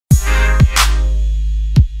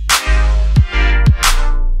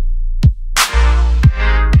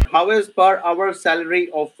how is per hour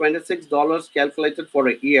salary of $26 calculated for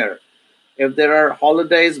a year? If there are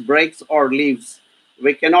holidays, breaks, or leaves,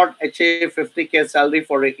 we cannot achieve 50K salary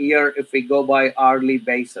for a year if we go by hourly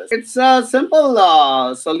basis. It's a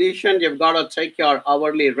simple solution. You've got to take your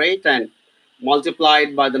hourly rate and multiply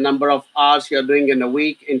it by the number of hours you're doing in a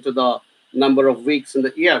week into the number of weeks in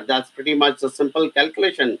the year. That's pretty much a simple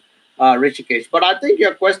calculation, Rishikesh. But I think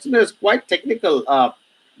your question is quite technical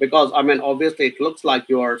because, I mean, obviously it looks like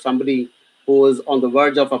you are somebody who is on the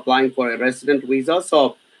verge of applying for a resident visa.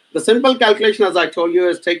 So the simple calculation, as I told you,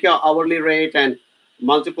 is take your hourly rate and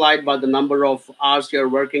multiply it by the number of hours you're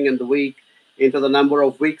working in the week into the number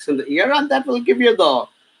of weeks in the year, and that will give you the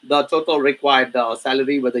total required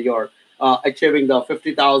salary, whether you're achieving the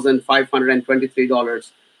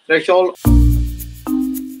 $50,523 threshold.